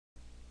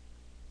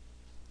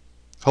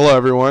Hello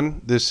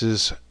everyone, this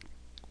is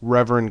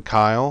Reverend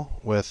Kyle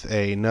with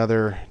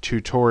another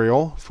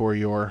tutorial for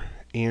your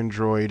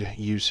Android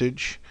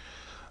usage.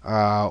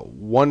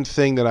 One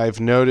thing that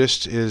I've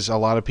noticed is a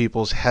lot of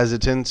people's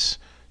hesitance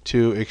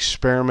to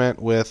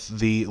experiment with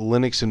the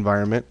Linux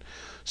environment.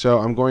 So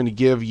I'm going to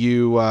give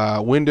you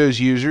Windows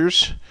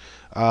users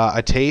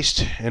a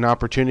taste, an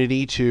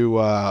opportunity to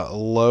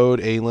load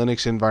a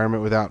Linux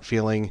environment without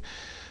feeling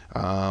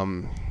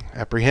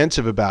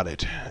apprehensive about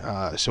it.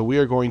 So we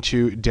are going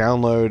to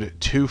download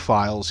two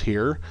files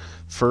here.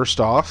 First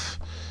off,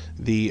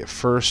 the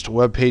first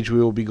web page we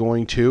will be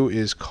going to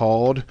is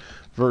called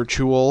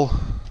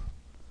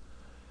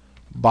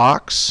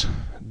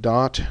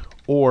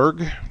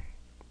virtualbox.org.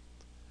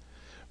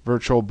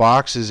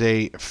 VirtualBox is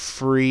a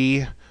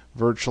free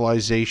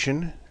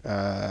virtualization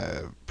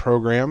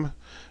program.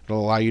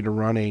 It'll allow you to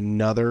run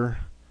another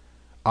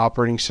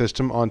operating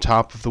system on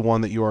top of the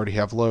one that you already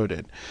have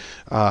loaded.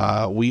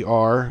 We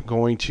are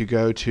going to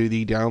go to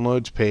the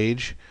downloads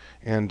page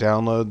and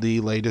download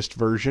the latest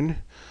version,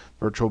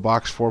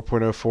 VirtualBox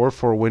 4.04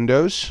 for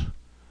Windows,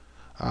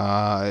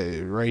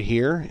 right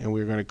here, and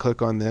we're going to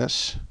click on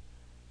this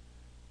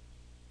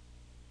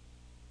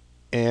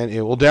and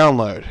it will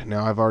download.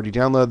 Now I've already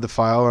downloaded the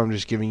file. I'm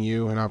just giving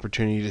you an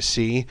opportunity to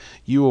see.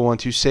 You will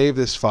want to save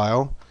this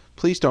file.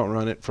 Please don't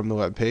run it from the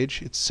web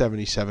page. It's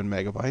 77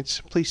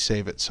 megabytes. Please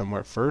save it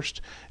somewhere first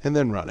and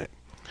then run it.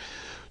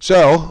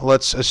 So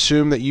let's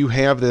assume that you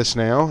have this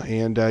now,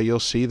 and you'll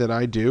see that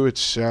I do.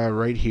 It's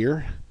right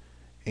here.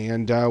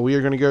 And we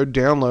are going to go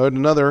download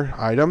another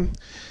item,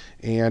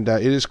 and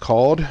it is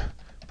called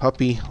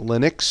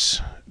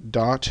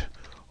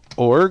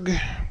puppylinux.org.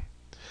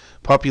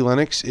 Puppy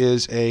Linux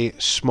is a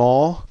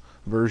small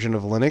version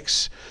of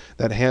Linux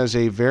that has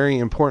a very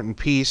important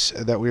piece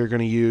that we are going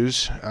to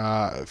use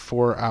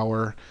for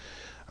our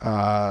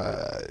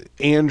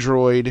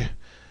Android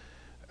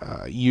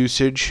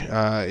usage.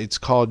 It's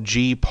called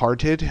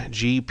gparted,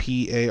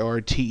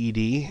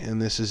 G-P-A-R-T-E-D, and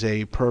this is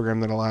a program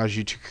that allows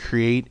you to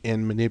create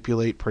and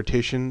manipulate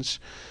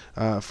partitions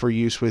for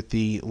use with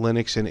the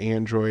Linux and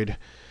Android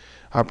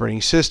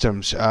operating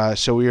systems.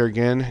 So we are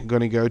again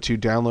going to go to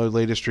download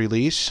latest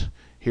release.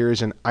 Here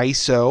is an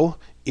ISO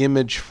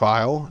image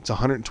file. It's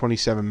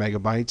 127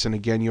 megabytes, and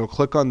again you'll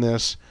click on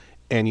this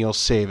and you'll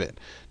save it.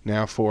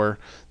 Now for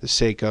the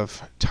sake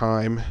of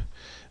time,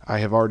 I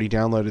have already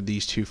downloaded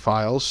these two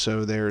files,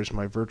 so there's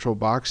my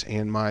VirtualBox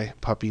and my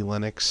Puppy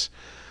Linux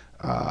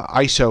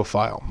ISO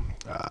file.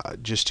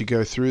 Just to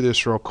go through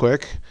this real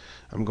quick,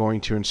 I'm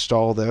going to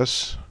install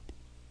this.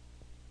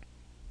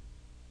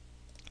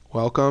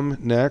 Welcome.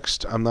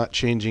 Next. I'm not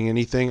changing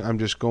anything. I'm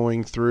just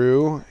going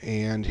through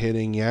and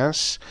hitting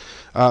yes.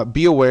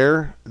 Be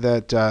aware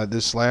that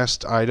this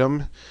last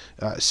item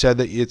said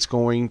that it's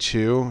going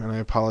to, and I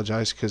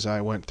apologize because I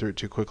went through it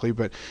too quickly,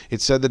 but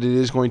it said that it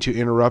is going to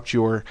interrupt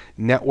your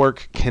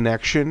network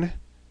connection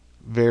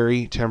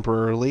very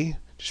temporarily.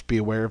 Just be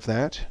aware of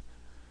that.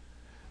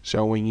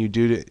 So when you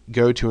do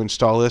go to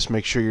install this,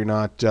 make sure you're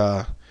not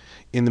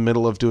in the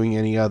middle of doing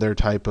any other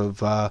type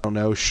of I don't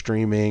know,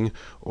 streaming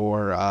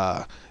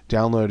or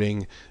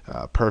downloading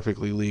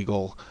perfectly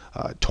legal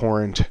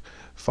torrent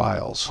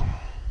files.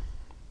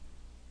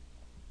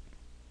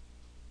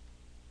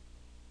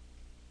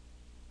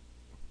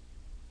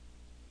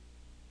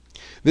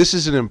 This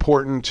is an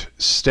important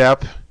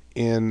step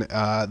in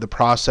the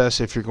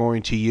process if you're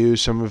going to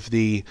use some of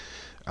the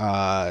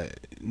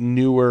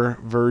newer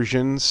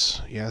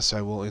versions. Yes,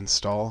 I will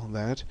install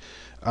that.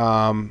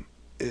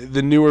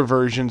 The newer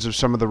versions of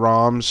some of the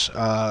ROMs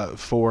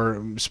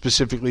for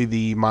specifically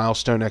the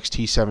Milestone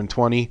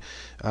XT720,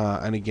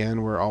 and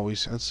again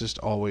let's just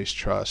always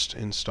trust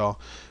install.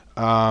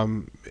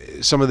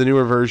 Some of the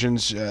newer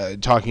versions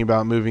talking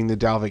about moving the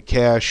Dalvik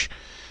cache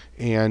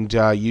and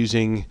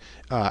using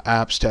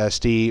apps to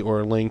SD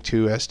or link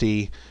to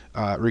SD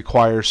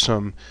requires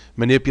some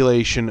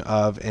manipulation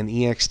of an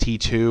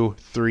ext2,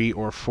 3,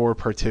 or 4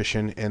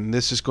 partition, and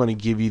this is going to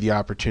give you the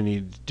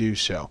opportunity to do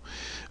so.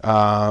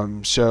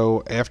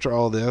 So after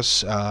all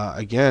this,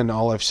 again,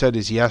 all I've said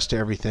is yes to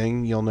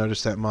everything. You'll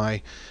notice that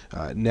my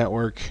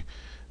network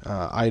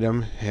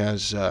item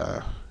has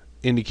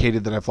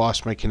indicated that I've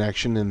lost my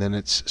connection, and then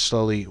it's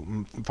slowly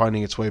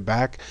finding its way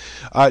back.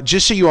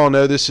 Just so you all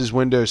know, this is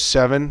Windows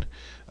 7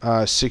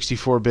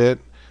 64-bit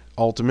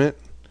Ultimate.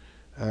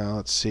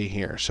 Let's see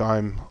here. So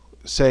I'm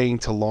saying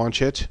to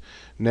launch it.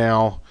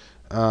 Now,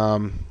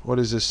 what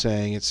is this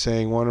saying? It's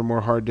saying one or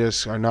more hard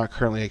disks are not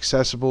currently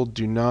accessible.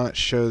 Do not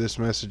show this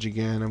message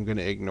again. I'm going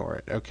to ignore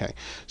it. Okay.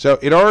 So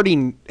it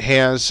already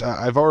has,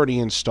 I've already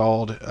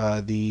installed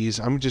these.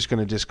 I'm just going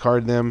to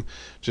discard them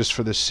just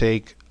for the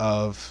sake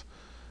of,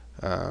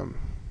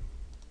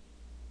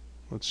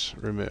 let's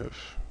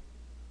remove.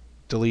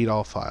 Delete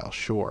all files.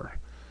 Sure.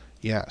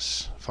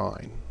 Yes.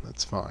 Fine.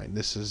 That's fine.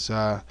 This is,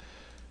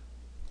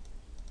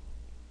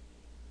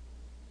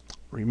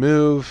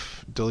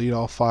 remove, delete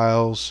all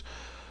files.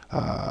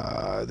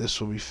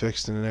 This will be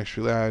fixed in the next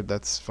release.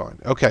 That's fine.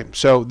 Okay,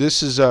 so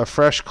this is a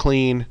fresh,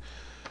 clean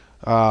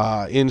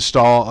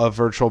install of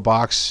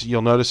VirtualBox.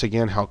 You'll notice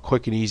again how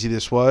quick and easy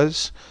this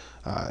was.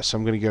 So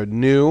I'm going to go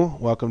new.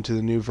 Welcome to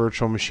the new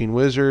virtual machine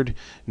wizard.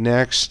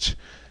 Next,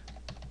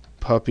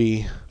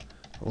 puppy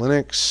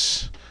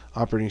Linux,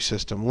 operating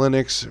system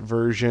Linux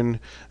version.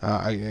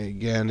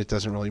 Again, it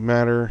doesn't really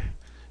matter.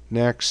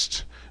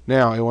 Next.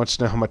 Now, it wants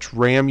to know how much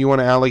RAM you want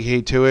to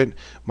allocate to it.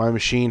 My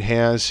machine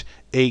has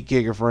 8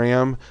 gig of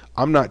RAM.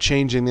 I'm not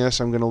changing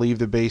this. I'm going to leave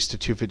the base to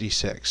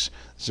 256.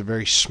 It's a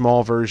very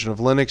small version of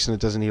Linux, and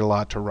it doesn't need a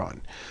lot to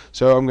run.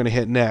 So I'm going to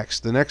hit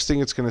next. The next thing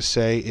it's going to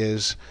say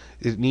is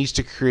it needs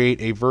to create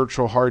a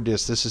virtual hard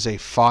disk. This is a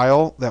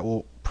file that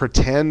will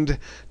pretend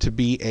to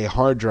be a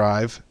hard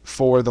drive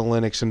for the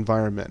Linux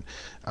environment.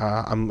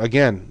 I'm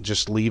again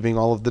just leaving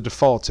all of the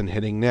defaults and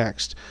hitting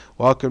next.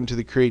 Welcome to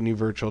the create new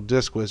virtual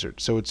disk wizard.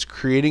 So it's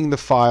creating the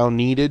file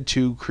needed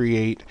to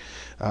create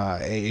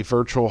a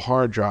virtual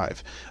hard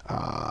drive.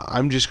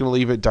 I'm just going to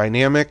leave it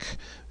dynamic,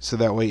 so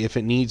that way if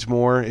it needs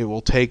more, it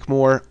will take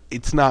more.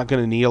 It's not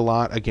going to need a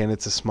lot. Again,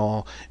 it's a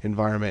small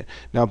environment.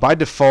 Now by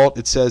default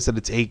it says that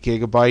it's 8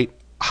 gigabyte.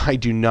 I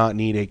do not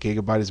need 8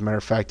 gigabyte. As a matter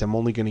of fact, I'm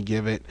only going to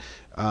give it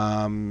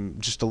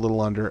just a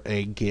little under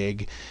a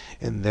gig.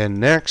 And then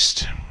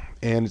next,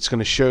 and it's going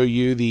to show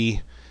you the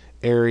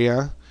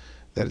area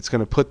that it's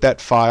going to put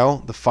that file,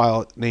 the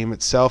file name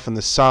itself, and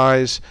the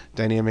size,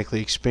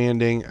 dynamically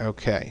expanding.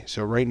 Okay,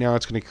 so right now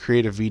it's going to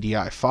create a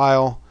VDI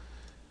file.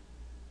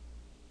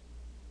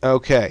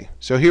 Okay,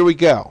 so here we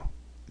go.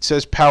 It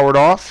says powered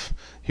off.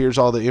 Here's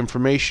all the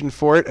information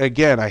for it.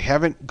 Again, I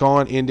haven't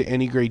gone into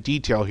any great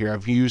detail here.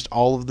 I've used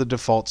all of the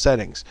default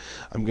settings.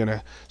 I'm going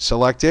to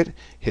select it,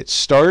 hit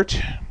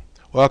start.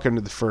 Welcome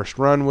to the first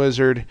run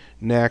wizard.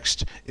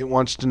 Next, it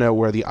wants to know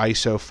where the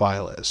ISO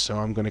file is. So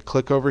I'm going to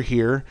click over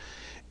here,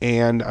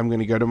 and I'm going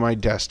to go to my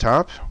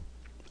desktop,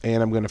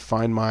 and I'm going to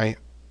find my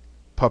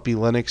puppy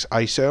Linux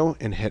ISO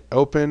and hit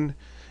open,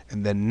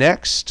 and then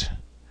next.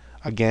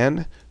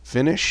 Again,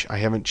 finish. I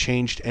haven't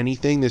changed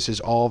anything. This is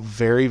all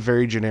very,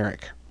 very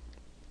generic.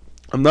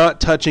 I'm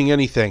not touching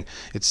anything.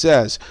 It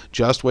says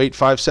just wait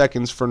 5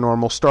 seconds for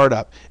normal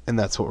startup, and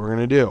that's what we're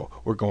going to do.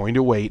 We're going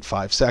to wait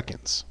 5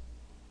 seconds.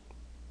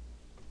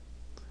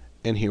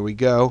 And here we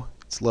go.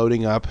 It's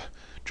loading up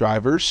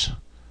drivers.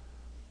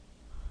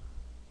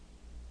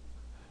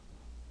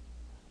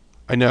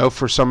 I know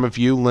for some of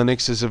you,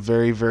 Linux is a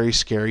very, very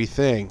scary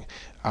thing.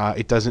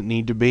 It doesn't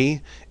need to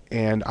be,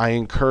 and I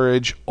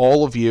encourage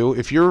all of you,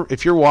 if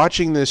you're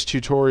watching this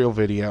tutorial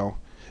video,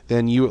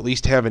 then you at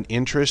least have an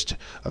interest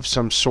of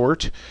some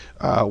sort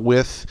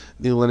with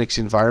the Linux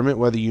environment,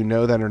 whether you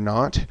know that or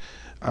not.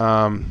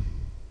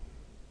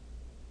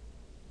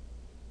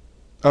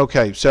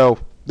 Okay, so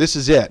this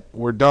is it.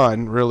 We're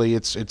done. Really,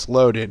 it's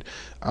loaded.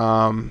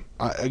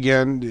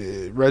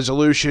 Again,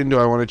 resolution, do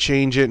I want to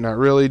change it? Not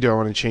really. Do I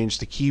want to change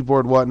the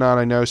keyboard, whatnot?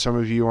 I know some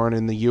of you aren't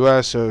in the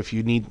US, so if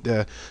you need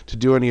to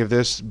do any of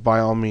this, by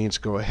all means,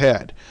 go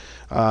ahead.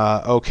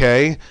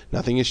 Okay,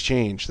 nothing has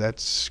changed.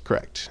 That's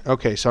correct.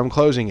 Okay, so I'm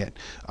closing it.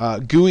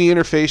 GUI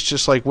interface,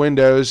 just like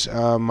Windows.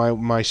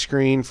 My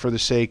screen, for the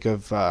sake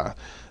of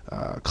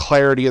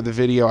clarity of the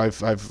video,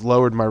 I've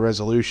lowered my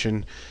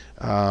resolution.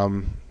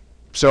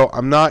 So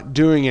I'm not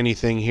doing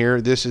anything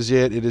here. This is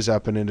it. It is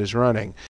up and it is running.